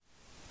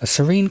A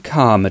serene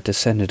calm had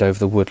descended over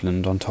the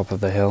woodland on top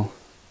of the hill.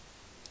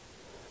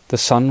 The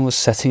sun was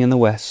setting in the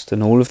west,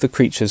 and all of the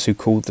creatures who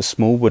called the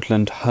small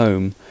woodland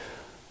home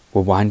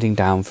were winding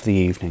down for the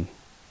evening.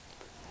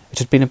 It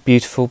had been a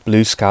beautiful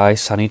blue sky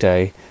sunny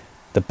day.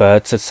 The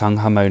birds had sung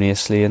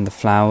harmoniously, and the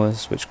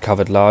flowers, which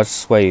covered large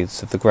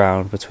swathes of the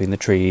ground between the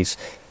trees,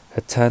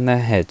 had turned their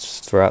heads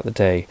throughout the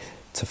day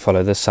to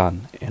follow the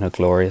sun in a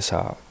glorious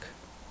arc.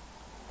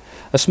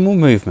 A small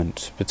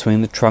movement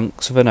between the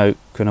trunks of an oak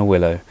and a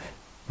willow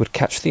would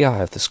catch the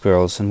eye of the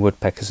squirrels and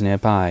woodpeckers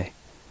nearby,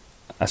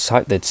 a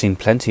sight they'd seen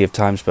plenty of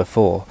times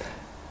before,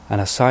 and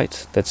a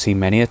sight they'd see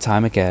many a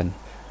time again.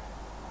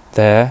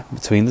 There,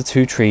 between the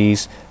two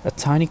trees, a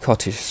tiny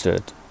cottage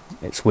stood,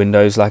 its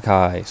windows like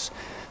eyes,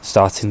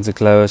 starting to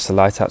glow as the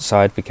light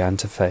outside began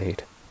to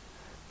fade.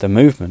 The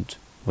movement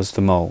was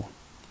the mole,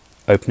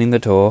 opening the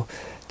door,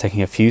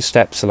 taking a few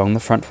steps along the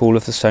front wall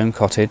of the stone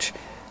cottage,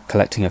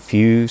 collecting a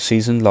few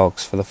seasoned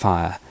logs for the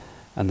fire,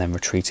 and then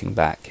retreating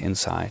back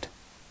inside.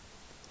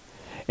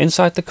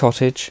 Inside the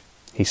cottage,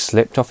 he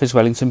slipped off his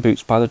Wellington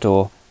boots by the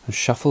door and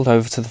shuffled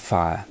over to the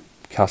fire,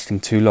 casting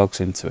 2 logs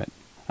into it,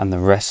 and the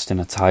rest in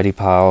a tidy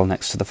pile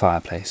next to the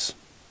fireplace.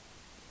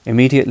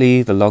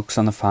 Immediately the logs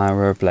on the fire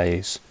were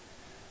ablaze,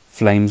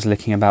 flames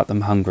licking about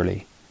them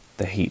hungrily,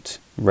 the heat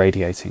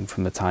radiating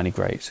from the tiny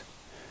grate.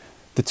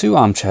 The 2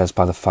 armchairs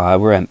by the fire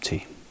were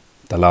empty,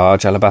 the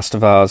large alabaster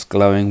vase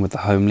glowing with the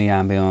homely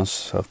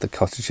ambience of the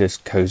cottage's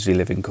cosy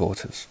living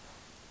quarters.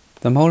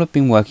 The mole had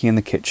been working in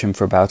the kitchen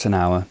for about an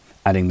hour,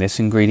 adding this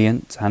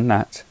ingredient and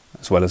that,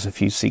 as well as a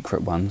few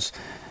secret ones,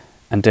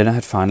 and dinner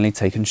had finally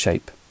taken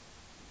shape.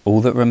 All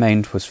that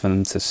remained was for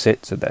them to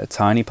sit at their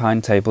tiny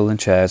pine table and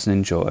chairs and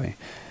enjoy,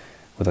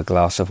 with a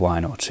glass of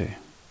wine or 2.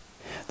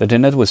 The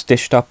dinner was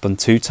dished up on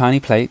 2 tiny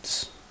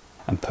plates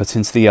and put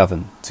into the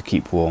oven to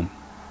keep warm.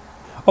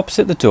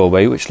 Opposite the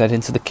doorway which led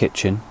into the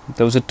kitchen,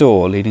 there was a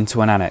door leading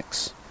to an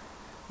annex.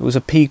 It was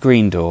a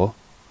pea-green door,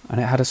 and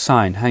it had a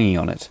sign hanging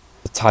on it,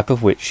 the type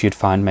of which you'd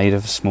find made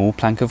of a small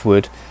plank of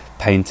wood,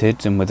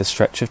 painted and with a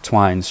stretch of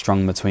twine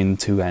strung between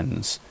the 2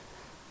 ends.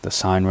 The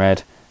sign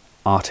read,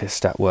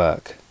 "Artist at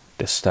work,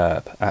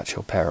 disturb at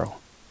your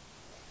peril."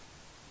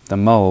 The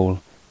mole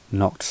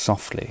knocked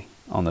softly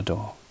on the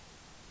door.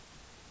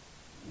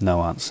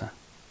 No answer.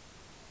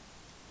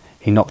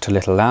 He knocked a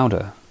little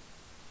louder.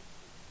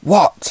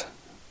 "What?"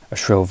 A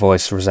shrill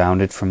voice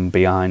resounded from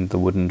behind the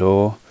wooden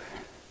door.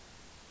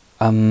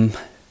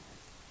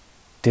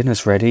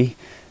 Dinner's ready,"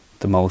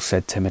 the mole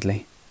said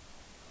timidly.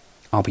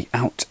 "I'll be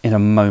out in a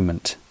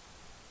moment,"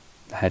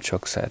 the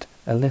hedgehog said,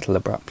 a little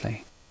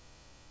abruptly.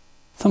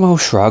 The mole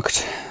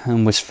shrugged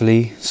and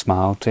wistfully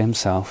smiled to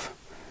himself.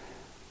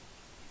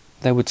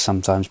 There would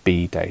sometimes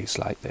be days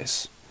like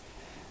this.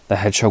 The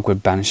hedgehog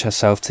would banish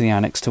herself to the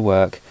annex to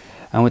work,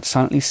 and would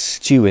silently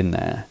stew in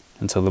there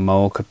until the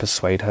mole could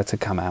persuade her to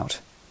come out.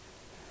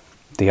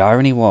 The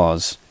irony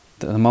was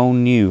that the mole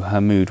knew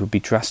her mood would be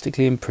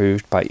drastically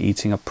improved by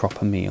eating a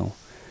proper meal,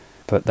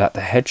 but that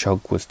the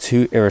hedgehog was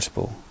too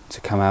irritable to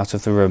come out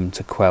of the room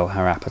to quell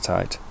her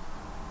appetite.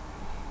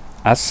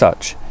 As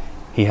such,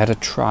 he had a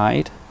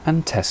tried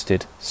and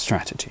tested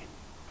strategy.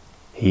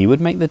 He would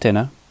make the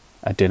dinner,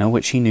 a dinner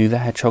which he knew the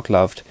hedgehog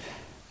loved,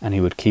 and he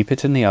would keep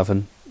it in the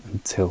oven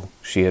until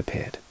she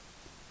appeared.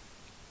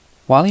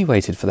 While he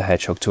waited for the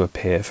hedgehog to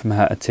appear from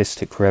her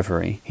artistic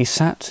reverie, he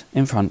sat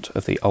in front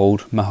of the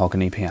old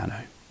mahogany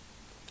piano,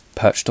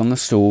 perched on the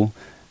stool,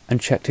 and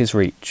checked his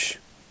reach.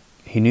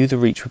 He knew the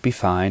reach would be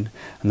fine,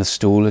 and the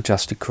stool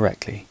adjusted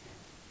correctly,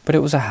 but it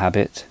was a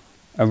habit,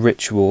 a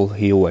ritual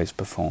he always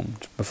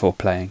performed before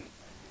playing.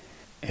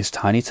 His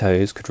tiny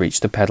toes could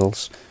reach the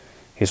pedals,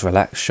 his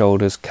relaxed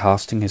shoulders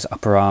casting his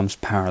upper arms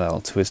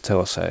parallel to his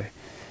torso,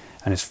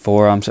 and his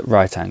forearms at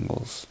right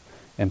angles,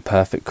 in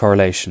perfect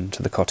correlation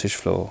to the cottage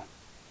floor.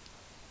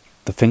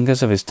 The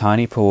fingers of his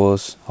tiny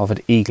paws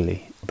hovered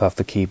eagerly above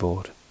the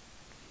keyboard,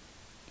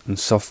 and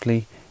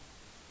softly,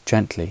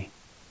 gently,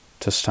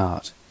 to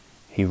start,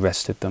 he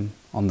rested them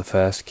on the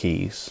first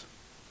keys.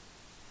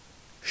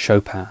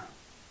 Chopin.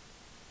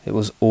 It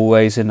was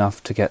always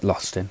enough to get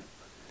lost in.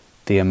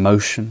 The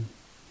emotion,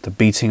 the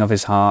beating of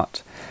his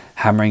heart,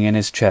 hammering in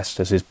his chest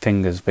as his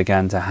fingers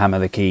began to hammer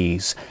the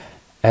keys,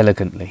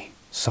 elegantly,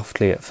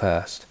 softly at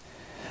first,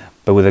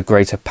 but with a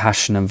greater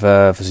passion and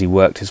verve as he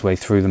worked his way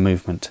through the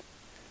movement.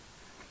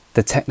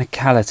 The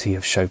technicality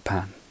of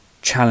Chopin,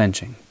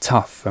 challenging,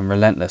 tough and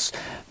relentless,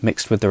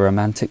 mixed with the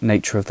romantic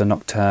nature of the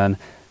nocturne,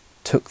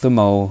 took the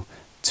mole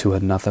to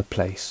another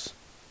place.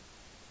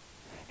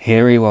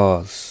 Here he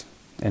was,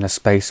 in a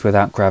space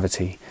without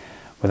gravity,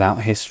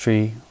 without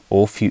history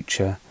or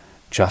future,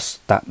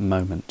 just that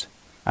moment.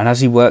 And as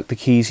he worked the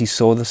keys he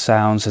saw the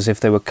sounds as if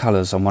they were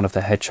colours on one of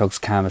the hedgehog's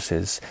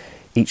canvases,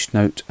 each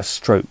note a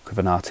stroke of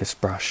an artist's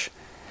brush.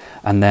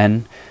 And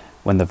then,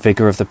 when the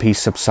vigour of the piece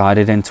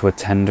subsided into a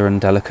tender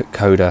and delicate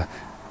coda,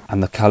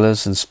 and the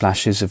colours and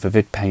splashes of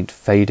vivid paint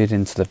faded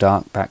into the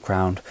dark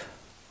background,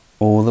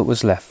 all that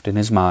was left in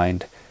his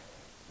mind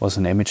was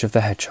an image of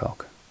the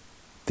hedgehog.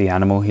 The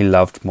animal he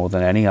loved more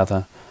than any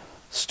other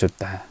stood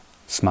there,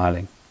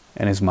 smiling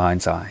in his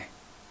mind's eye.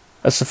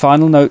 As the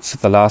final notes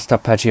of the last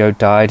arpeggio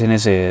died in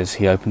his ears,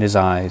 he opened his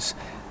eyes,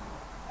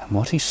 and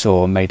what he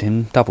saw made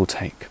him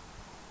double-take.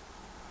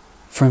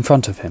 For in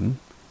front of him,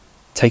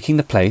 taking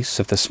the place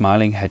of the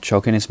smiling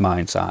hedgehog in his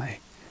mind's eye,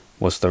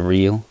 was the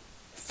real,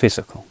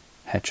 physical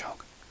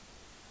hedgehog,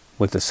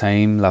 with the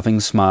same loving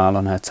smile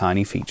on her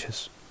tiny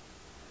features.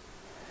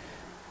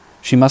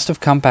 She must have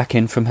come back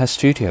in from her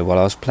studio while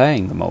I was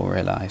playing, the mole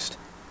realised,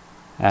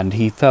 and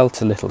he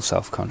felt a little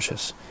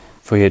self-conscious,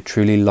 for he had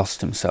truly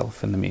lost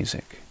himself in the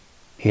music.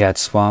 He had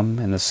swum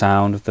in the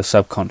sound of the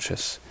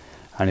subconscious,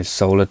 and his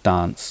soul had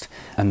danced,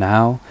 and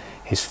now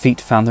his feet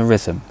found the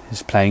rhythm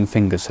his playing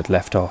fingers had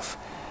left off,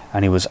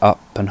 and he was up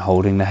and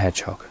holding the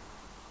hedgehog.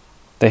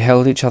 They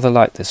held each other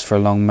like this for a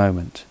long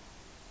moment,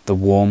 the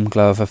warm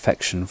glow of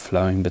affection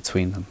flowing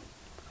between them.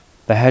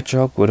 The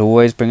hedgehog would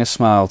always bring a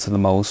smile to the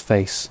mole's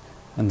face,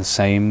 and the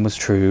same was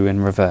true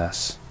in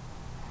reverse.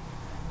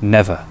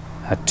 Never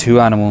had two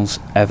animals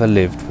ever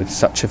lived with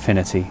such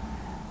affinity,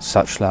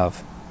 such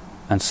love,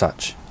 and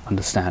such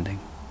understanding.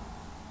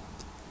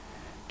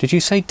 "Did you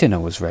say dinner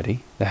was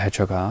ready?" the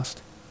hedgehog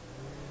asked.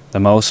 The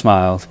mole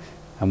smiled,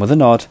 and with a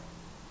nod,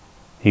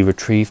 he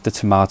retrieved the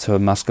tomato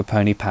and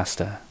mascarpone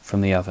pasta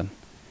from the oven,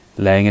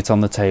 laying it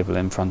on the table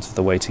in front of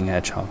the waiting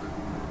hedgehog.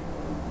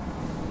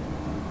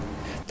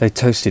 They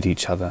toasted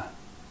each other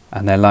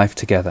and their life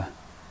together,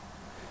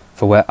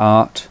 for where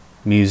art,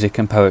 music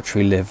and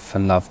poetry live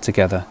and love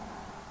together,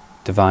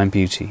 divine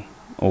beauty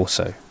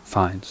also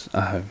finds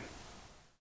a home.